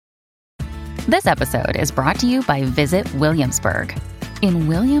This episode is brought to you by Visit Williamsburg. In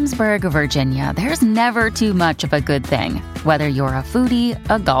Williamsburg, Virginia, there's never too much of a good thing. Whether you're a foodie,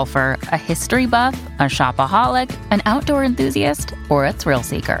 a golfer, a history buff, a shopaholic, an outdoor enthusiast, or a thrill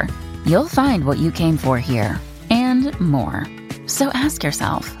seeker, you'll find what you came for here and more. So ask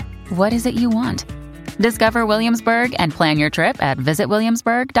yourself, what is it you want? Discover Williamsburg and plan your trip at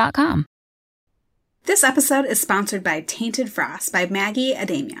visitwilliamsburg.com. This episode is sponsored by Tainted Frost by Maggie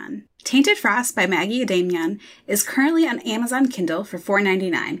Adamian. Tainted Frost by Maggie Adamian is currently on Amazon Kindle for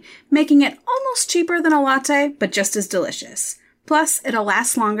 $4.99, making it almost cheaper than a latte, but just as delicious. Plus, it'll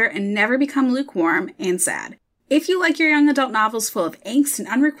last longer and never become lukewarm and sad. If you like your young adult novels full of angst and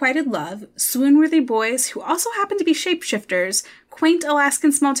unrequited love, swoon-worthy boys who also happen to be shapeshifters, quaint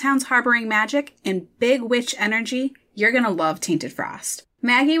Alaskan small towns harboring magic, and big witch energy, you're gonna love Tainted Frost.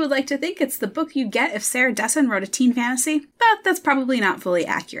 Maggie would like to think it's the book you'd get if Sarah Dessen wrote a teen fantasy, but that's probably not fully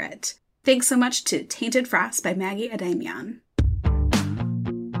accurate. Thanks so much to Tainted Frost by Maggie Adamian.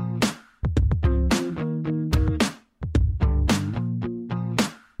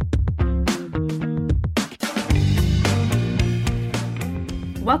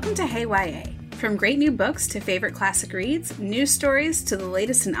 Welcome to Hey YA. From great new books to favorite classic reads, news stories to the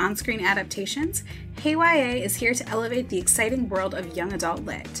latest in on-screen adaptations, Hey YA is here to elevate the exciting world of young adult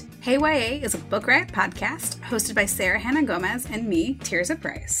lit. Hey YA is a Book Riot podcast hosted by Sarah Hannah Gomez and me, Tirza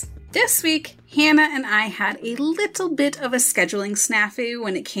Price. This week, Hannah and I had a little bit of a scheduling snafu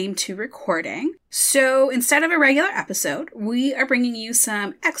when it came to recording. So instead of a regular episode, we are bringing you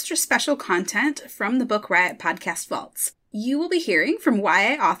some extra special content from the Book Riot podcast vaults. You will be hearing from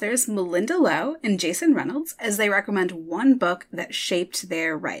YA authors Malinda Lo and Jason Reynolds as they recommend one book that shaped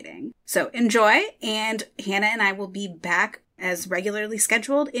their writing. So enjoy, and Hannah and I will be back as regularly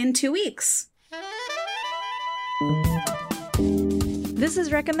scheduled in 2 weeks. This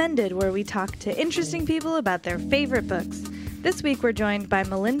is Recommended, where we talk to interesting people about their favorite books. This week we're joined by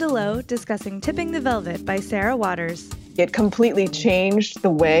Malinda Lo discussing Tipping the Velvet by Sarah Waters. It completely changed the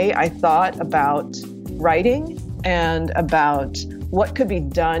way I thought about writing and about what could be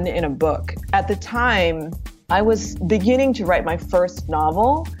done in a book. At the time, I was beginning to write my first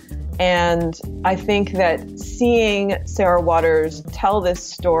novel, and I think that seeing Sarah Waters tell this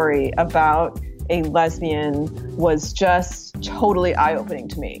story about a lesbian was just totally eye-opening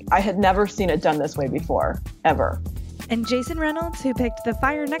to me. I had never seen it done this way before, ever. And Jason Reynolds, who picked The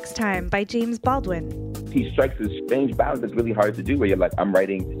Fire Next Time by James Baldwin. He strikes this strange balance that's really hard to do, where you're like, I'm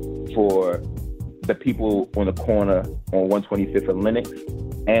writing for the people on the corner on 125th and Lenox,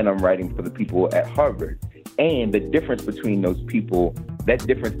 and I'm writing for the people at Harvard. And the difference between those people, that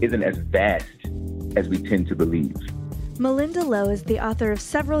difference isn't as vast as we tend to believe. Malinda Lo is the author of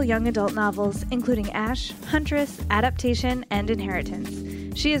several young adult novels, including Ash, Huntress, Adaptation, and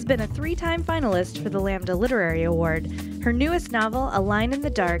Inheritance. She has been a 3-time finalist for the Lambda Literary Award. Her newest novel, A Line in the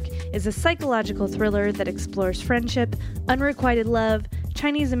Dark, is a psychological thriller that explores friendship, unrequited love,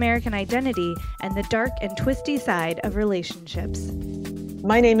 Chinese-American identity, and the dark and twisty side of relationships.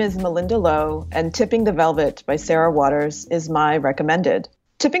 My name is Malinda Lo, and Tipping the Velvet by Sarah Waters is my recommended.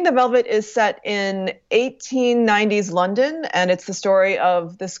 Tipping the Velvet is set in 1890s London, and it's the story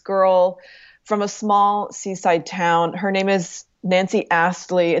of this girl from a small seaside town. Her name is Nancy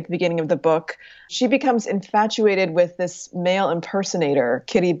Astley at the beginning of the book. She becomes infatuated with this male impersonator,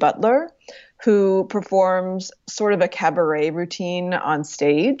 Kitty Butler, who performs sort of a cabaret routine on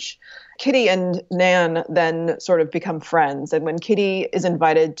stage. Kitty and Nan then sort of become friends. And when Kitty is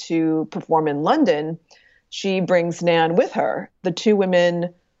invited to perform in London, she brings Nan with her. The two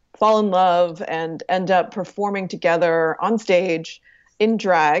women fall in love and end up performing together on stage in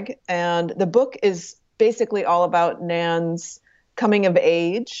drag. And the book is basically all about Nan's coming of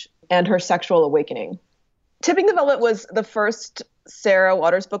age and her sexual awakening. Tipping the Velvet was the first Sarah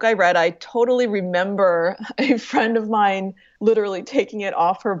Waters book I read. I totally remember a friend of mine literally taking it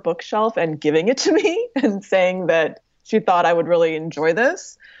off her bookshelf and giving it to me and saying that she thought I would really enjoy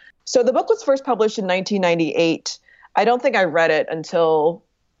this. So the book was first published in 1998. I don't think I read it until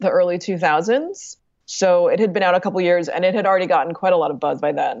the early 2000s. So it had been out a couple years and it had already gotten quite a lot of buzz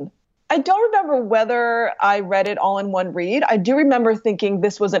by then. I don't remember whether I read it all in one read. I do remember thinking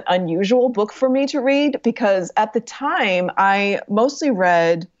this was an unusual book for me to read because at the time I mostly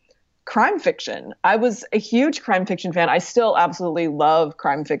read crime fiction. I was a huge crime fiction fan. I still absolutely love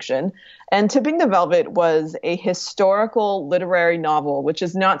crime fiction. And Tipping the Velvet was a historical literary novel, which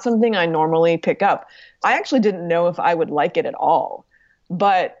is not something I normally pick up. I actually didn't know if I would like it at all,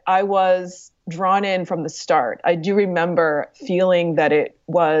 but I was drawn in from the start. I do remember feeling that it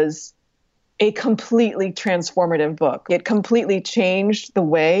was a completely transformative book. It completely changed the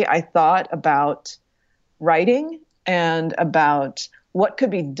way I thought about writing and about what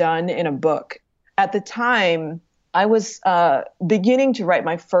could be done in a book. At the time, I was beginning to write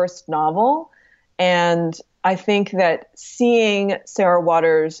my first novel, and I think that seeing Sarah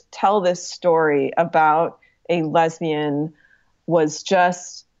Waters tell this story about a lesbian was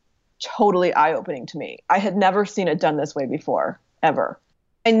just totally eye-opening to me. I had never seen it done this way before, ever.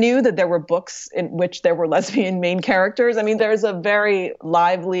 I knew that there were books in which there were lesbian main characters. I mean, there's a very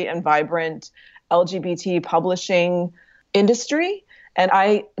lively and vibrant LGBT publishing industry, and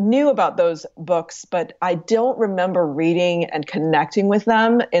I knew about those books, but I don't remember reading and connecting with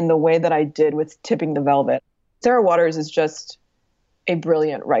them in the way that I did with Tipping the Velvet. Sarah Waters is just a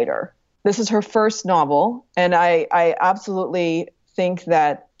brilliant writer. This is her first novel, and I absolutely think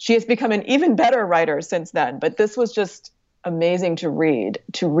that she has become an even better writer since then. But this was just amazing to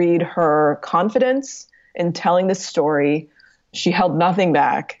read her confidence in telling this story. She held nothing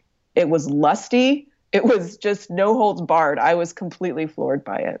back. It was lusty. It was just no holds barred. I was completely floored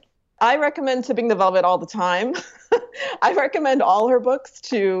by it. I recommend Tipping the Velvet all the time. I recommend all her books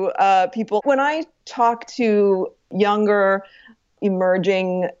to people. When I talk to younger,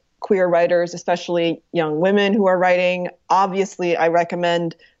 emerging queer writers, especially young women who are writing, obviously I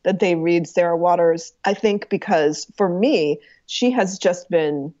recommend that they read Sarah Waters. I think because for me, she has just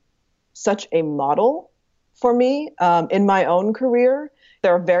been such a model for me in my own career.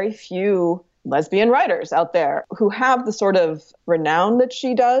 There are very few lesbian writers out there who have the sort of renown that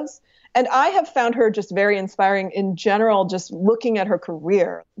she does. And I have found her just very inspiring in general, just looking at her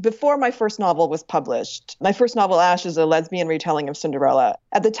career. Before my first novel was published, my first novel, Ash, is a lesbian retelling of Cinderella.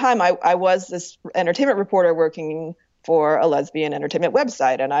 At the time, I was this entertainment reporter working for a lesbian entertainment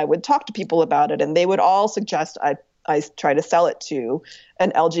website, and I would talk to people about it, and they would all suggest I try to sell it to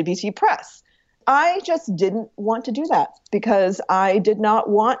an LGBT press. I just didn't want to do that because I did not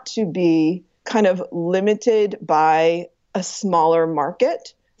want to be kind of limited by a smaller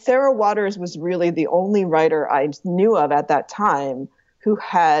market. Sarah Waters was really the only writer I knew of at that time who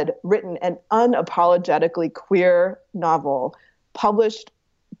had written an unapologetically queer novel published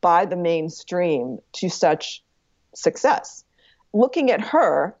by the mainstream to such success. Looking at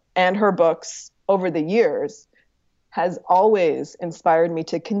her and her books over the years has always inspired me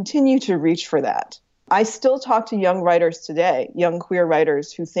to continue to reach for that. I still talk to young writers today, young queer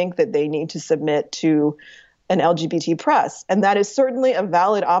writers who think that they need to submit to an LGBT press. And that is certainly a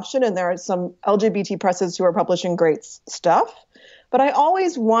valid option. And there are some LGBT presses who are publishing great stuff. But I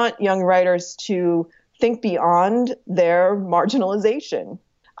always want young writers to think beyond their marginalization.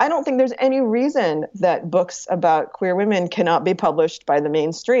 I don't think there's any reason that books about queer women cannot be published by the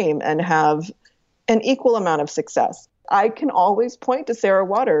mainstream and have an equal amount of success. I can always point to Sarah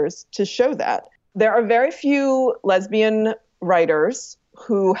Waters to show that. There are very few lesbian writers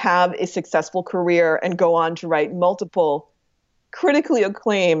who have a successful career and go on to write multiple critically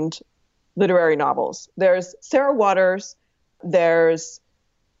acclaimed literary novels. There's Sarah Waters, there's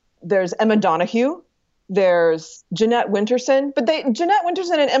Emma Donoghue, there's Jeanette Winterson, but Jeanette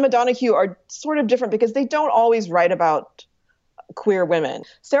Winterson and Emma Donoghue are sort of different because they don't always write about queer women.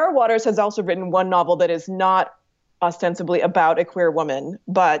 Sarah Waters has also written one novel that is not ostensibly about a queer woman,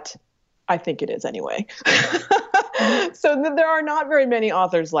 but I think it is anyway. So there are not very many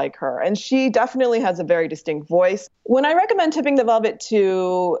authors like her, and she definitely has a very distinct voice. When I recommend Tipping the Velvet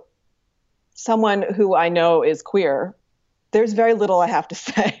to someone who I know is queer, there's very little I have to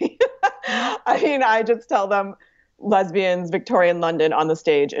say. I mean, I just tell them lesbians, Victorian London on the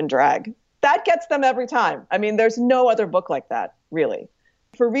stage in drag. That gets them every time. I mean, there's no other book like that, really.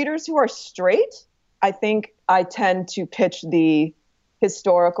 For readers who are straight, I think I tend to pitch the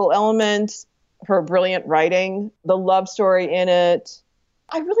historical element, her brilliant writing, the love story in it.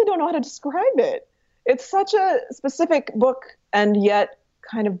 I really don't know how to describe it. It's such a specific book and yet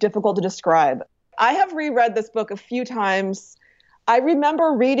kind of difficult to describe. I have reread this book a few times. I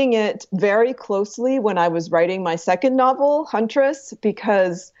remember reading it very closely when I was writing my second novel, Huntress,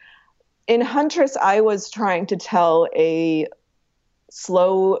 because in Huntress, I was trying to tell a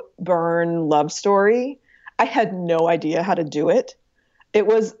slow burn love story. I had no idea how to do it. It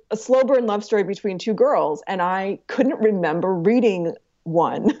was a slow burn love story between two girls, and I couldn't remember reading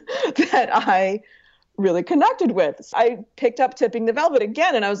one that I really connected with. I picked up Tipping the Velvet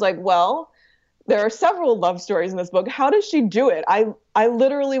again, and I was like, well, there are several love stories in this book. How does she do it? I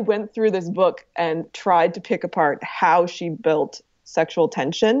literally went through this book and tried to pick apart how she built sexual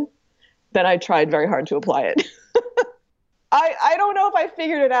tension. Then I tried very hard to apply it. I don't know if I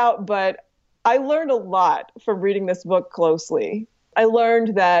figured it out, but I learned a lot from reading this book closely. I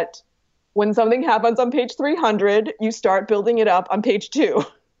learned that when something happens on page 300, you start building it up on page 2.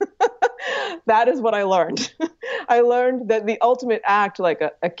 That is what I learned. I learned that the ultimate act, like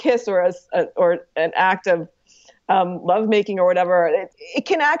a kiss or an act of lovemaking or whatever, it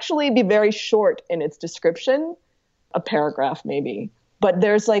can actually be very short in its description, a paragraph maybe. But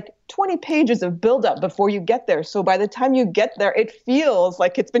there's like 20 pages of buildup before you get there. So by the time you get there, it feels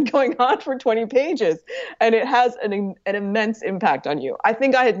like it's been going on for 20 pages. And it has an immense impact on you. I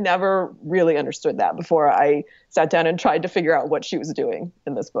think I had never really understood that before I sat down and tried to figure out what she was doing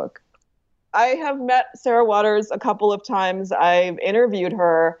in this book. I have met Sarah Waters a couple of times. I've interviewed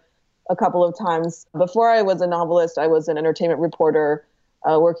her a couple of times. Before I was a novelist, I was an entertainment reporter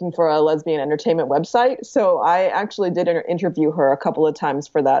working for a lesbian entertainment website. So I actually did interview her a couple of times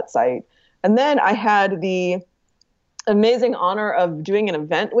for that site. And then I had the amazing honor of doing an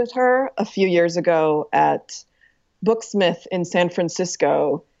event with her a few years ago at Booksmith in San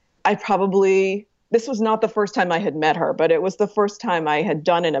Francisco. This was not the first time I had met her, but it was the first time I had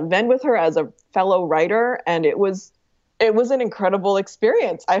done an event with her as a fellow writer. And it was an incredible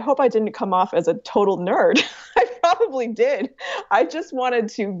experience. I hope I didn't come off as a total nerd. I probably did. I just wanted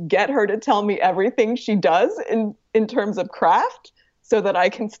to get her to tell me everything she does in terms of craft so that I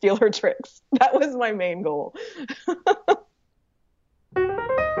can steal her tricks. That was my main goal.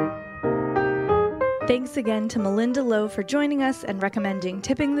 Thanks again to Malinda Lo for joining us and recommending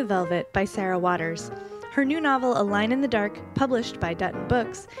Tipping the Velvet by Sarah Waters. Her new novel, A Line in the Dark, published by Dutton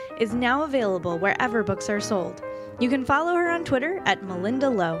Books, is now available wherever books are sold. You can follow her on Twitter at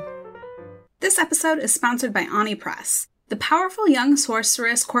Malinda Lo. This episode is sponsored by Ani Press. The powerful young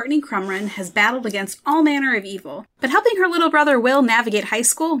sorceress Courtney Crumrin has battled against all manner of evil, but helping her little brother Will navigate high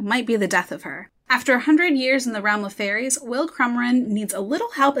school might be the death of her. After 100 years in the realm of fairies, Will Crumrin needs a little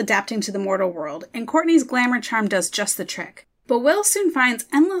help adapting to the mortal world, and Courtney's glamour charm does just the trick. But Will soon finds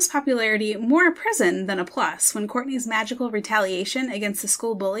endless popularity more a prison than a plus when Courtney's magical retaliation against the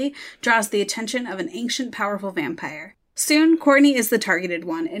school bully draws the attention of an ancient, powerful vampire. Soon, Courtney is the targeted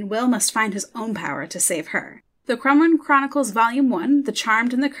one, and Will must find his own power to save her. The Crumrin Chronicles Volume 1, The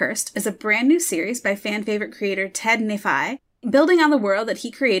Charmed and the Cursed, is a brand new series by fan-favorite creator Ted Nefai, building on the world that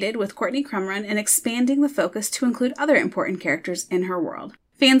he created with Courtney Crumrin and expanding the focus to include other important characters in her world.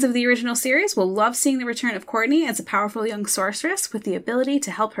 Fans of the original series will love seeing the return of Courtney as a powerful young sorceress with the ability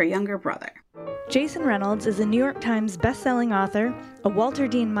to help her younger brother. Jason Reynolds is a New York Times bestselling author, a Walter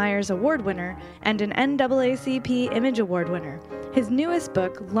Dean Myers Award winner, and an NAACP Image Award winner. His newest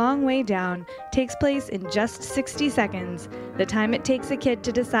book, Long Way Down, takes place in just 60 seconds, the time it takes a kid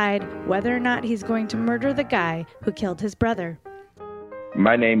to decide whether or not he's going to murder the guy who killed his brother.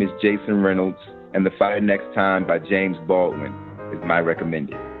 My name is Jason Reynolds, and The Fire Next Time by James Baldwin is my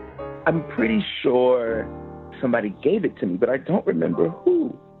recommended. I'm pretty sure somebody gave it to me, but I don't remember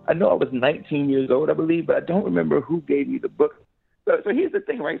who. I know I was 19 years old, I believe, but I don't remember who gave me the book. So here's the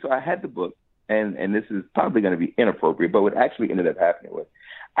thing, right? So I had the book, and this is probably going to be inappropriate, but what actually ended up happening was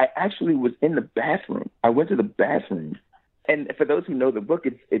I actually was in the bathroom. I went to the bathroom, and for those who know the book,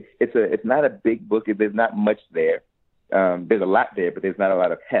 it's not a big book. There's not much there. There's a lot there, but there's not a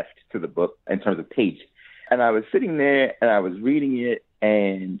lot of heft to the book in terms of pages. And I was sitting there, and I was reading it,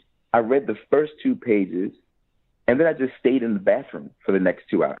 and I read the first 2 pages, and then I just stayed in the bathroom for the next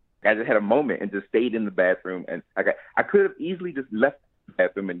 2 hours. I just had a moment and just stayed in the bathroom. And I could have easily just left the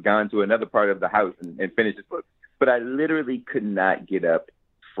bathroom and gone to another part of the house and finished the book. But I literally could not get up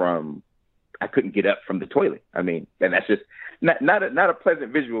from the toilet. I mean, and that's just not a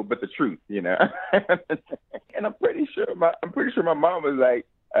pleasant visual, but the truth, you know. And I'm pretty sure my mom was like,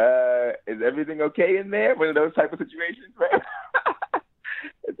 is everything okay in there? One of those type of situations, right?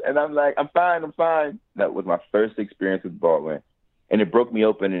 And I'm like, I'm fine. That was my first experience with Baldwin. And it broke me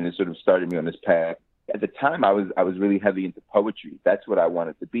open, and it sort of started me on this path. At the time, I was really heavy into poetry. That's what I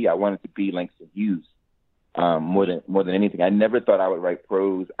wanted to be. I wanted to be Langston Hughes more than anything. I never thought I would write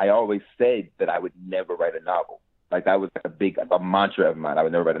prose. I always said that I would never write a novel. Like that was a mantra of mine. I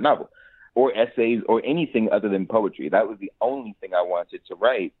would never write a novel or essays or anything other than poetry. That was the only thing I wanted to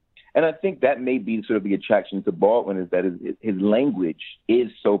write. And I think that may be sort of the attraction to Baldwin, is that his language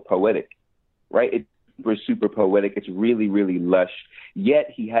is so poetic, right? It's super poetic. It's really, really lush. Yet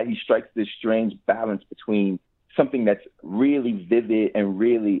he strikes this strange balance between something that's really vivid and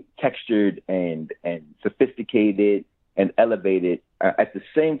really textured and sophisticated and elevated, at the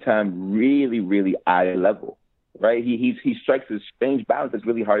same time, really, really eye level, right? He strikes this strange balance that's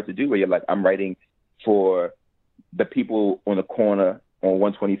really hard to do, where you're like, I'm writing for the people on the corner on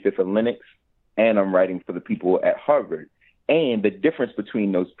 125th and Lenox, and I'm writing for the people at Harvard. And the difference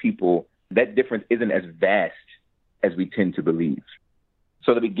between those people, that difference isn't as vast as we tend to believe.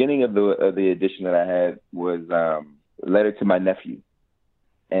 So the beginning of the edition that I had was Letter to My Nephew.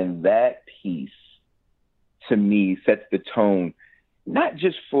 And that piece, to me, sets the tone, not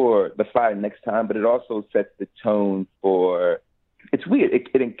just for The Fire Next Time, but it also sets the tone for, it's weird,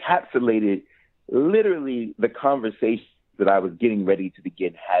 it encapsulated literally the conversation that I was getting ready to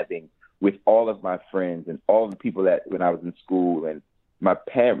begin having with all of my friends and all the people that when I was in school, and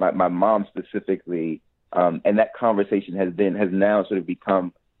my mom specifically. And that conversation has now sort of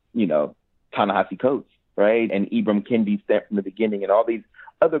become, Ta-Nehisi Coates, right? And Ibram Kendi, Stamped from the Beginning, and all these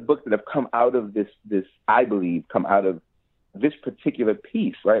other books that have come out of this, I believe, come out of this particular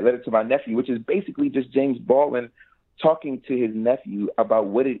piece, right? Letter to My Nephew, which is basically just James Baldwin talking to his nephew about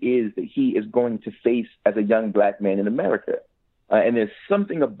what it is that he is going to face as a young Black man in America. And there's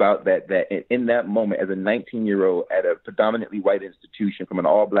something about that in that moment, as a 19-year-old at a predominantly white institution from an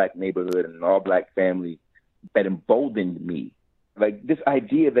all-Black neighborhood and an all-Black family, that emboldened me. Like this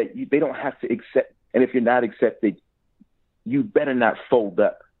idea that they don't have to accept, and if you're not accepted, you better not fold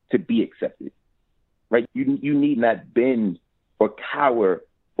up to be accepted, right? You need not bend or cower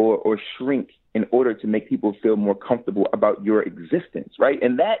or shrink in order to make people feel more comfortable about your existence, right?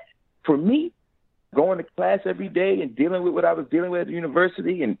 And that, for me, going to class every day and dealing with what I was dealing with at the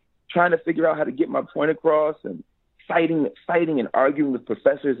university and trying to figure out how to get my point across and fighting and arguing with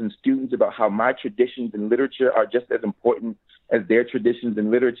professors and students about how my traditions in literature are just as important as their traditions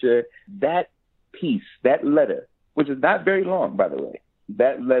in literature. That piece, that letter, which is not very long, by the way,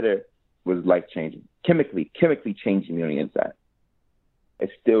 that letter was life-changing, chemically changing me on the inside. It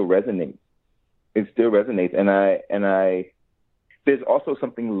still resonates. And I there's also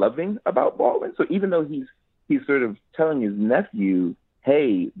something loving about Baldwin. So even though he's sort of telling his nephew,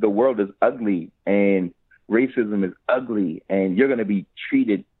 hey, the world is ugly and racism is ugly and you're going to be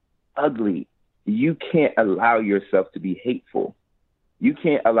treated ugly, you can't allow yourself to be hateful. You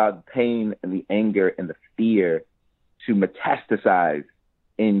can't allow the pain and the anger and the fear to metastasize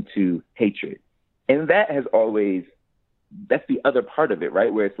into hatred. And that's the other part of it,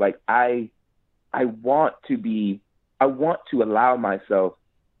 right? Where it's like, I want to allow myself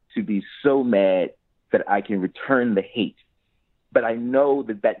to be so mad that I can return the hate. But I know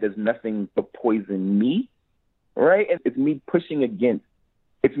that does nothing but poison me, right? And it's me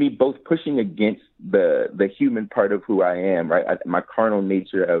both pushing against the human part of who I am, right? My carnal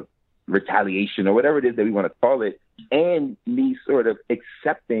nature of retaliation or whatever it is that we want to call it, and me sort of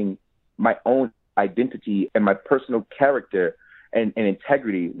accepting my own identity and my personal character and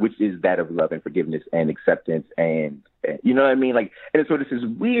integrity, which is that of love and forgiveness and acceptance. And you know what I mean? Like, and it's sort of this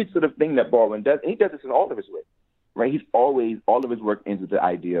weird sort of thing that Baldwin does. And he does this in all of his work, right? All of his work ends with the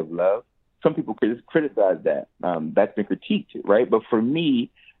idea of love. Some people criticize that. That's been critiqued, right? But for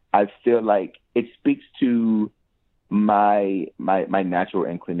me, I feel like it speaks to my natural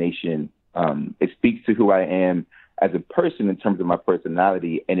inclination. It speaks to who I am as a person in terms of my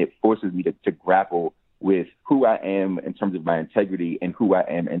personality, and it forces me to grapple with who I am in terms of my integrity and who I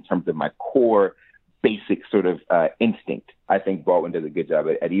am in terms of my core basic sort of instinct. I think Baldwin does a good job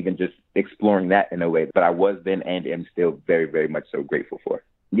at even just exploring that in a way that I was then and am still very, very much so grateful for.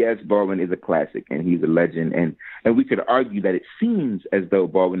 Yes, Baldwin is a classic and he's a legend. And we could argue that it seems as though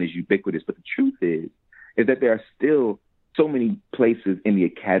Baldwin is ubiquitous, but the truth is that there are still so many places in the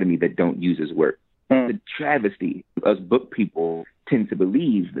academy that don't use his work. The travesty, us book people tend to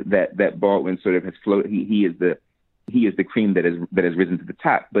believe that Baldwin sort of has floated. He is the cream that has risen to the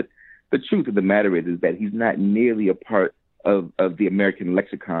top. But the truth of the matter is that he's not nearly a part of the American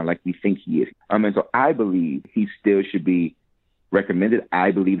lexicon like we think he is. And so I believe he still should be recommended.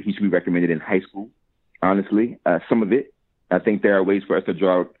 I believe he should be recommended in high school, honestly. Some of it. I think there are ways for us to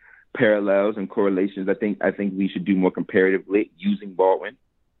draw parallels and correlations. I think we should do more comparative lit using Baldwin.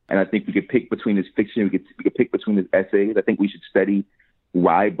 And I think we could pick between his fiction, we could pick between his essays. I think we should study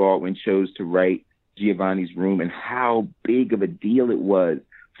why Baldwin chose to write Giovanni's Room and how big of a deal it was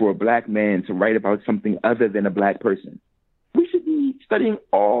for a Black man to write about something other than a Black person. We should be studying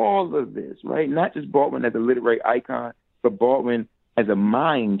all of this, right? Not just Baldwin as a literary icon, but Baldwin as a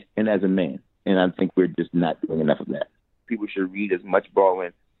mind and as a man. And I think we're just not doing enough of that. People should read as much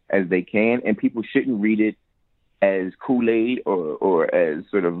Baldwin as they can, and people shouldn't read it as Kool-Aid or as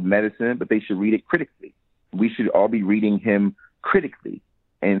sort of medicine, but they should read it critically. We should all be reading him critically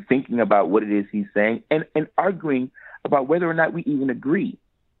and thinking about what it is he's saying and arguing about whether or not we even agree,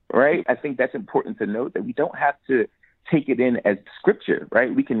 right? I think that's important to note, that we don't have to take it in as scripture,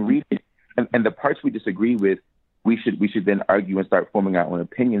 right? We can read it, and the parts we disagree with, we should then argue and start forming our own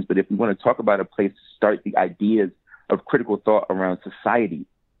opinions. But if we want to talk about a place to start the ideas of critical thought around society,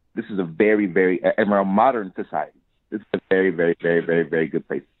 this is a very, very, around modern society, this is a very, very, very, very, very good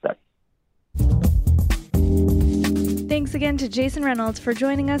place to start. Thanks again to Jason Reynolds for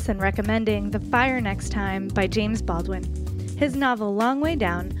joining us and recommending The Fire Next Time by James Baldwin. His novel Long Way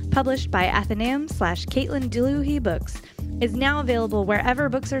Down, published by Athenaeum/Caitlin Deluhy Books, is now available wherever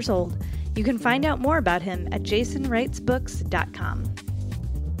books are sold. You can find out more about him at jasonwritesbooks.com.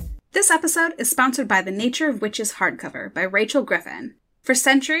 This episode is sponsored by The Nature of Witches hardcover by Rachel Griffin. For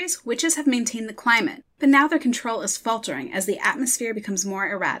centuries, witches have maintained the climate, but now their control is faltering as the atmosphere becomes more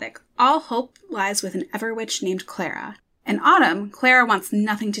erratic. All hope lies with an Everwitch named Clara. In autumn, Clara wants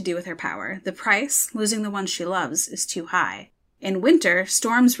nothing to do with her power. The price, losing the one she loves, is too high. In winter,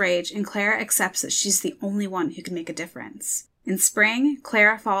 storms rage and Clara accepts that she's the only one who can make a difference. In spring,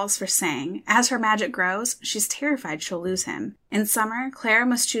 Clara falls for Sang. As her magic grows, she's terrified she'll lose him. In summer, Clara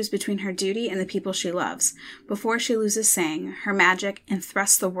must choose between her duty and the people she loves, before she loses Sang, her magic, and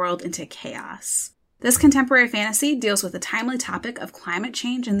thrusts the world into chaos. This contemporary fantasy deals with the timely topic of climate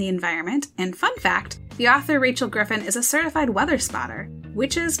change and the environment, and fun fact, the author Rachel Griffin is a certified weather spotter.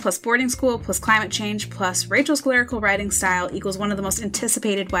 Witches plus boarding school plus climate change plus Rachel's lyrical writing style equals one of the most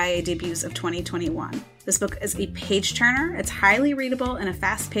anticipated YA debuts of 2021. This book is a page-turner, it's highly readable, and a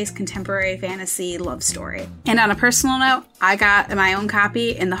fast-paced contemporary fantasy love story. And on a personal note, I got my own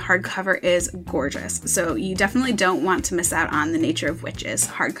copy, and the hardcover is gorgeous. So you definitely don't want to miss out on The Nature of Witches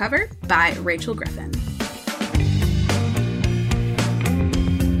hardcover by Rachel Griffin.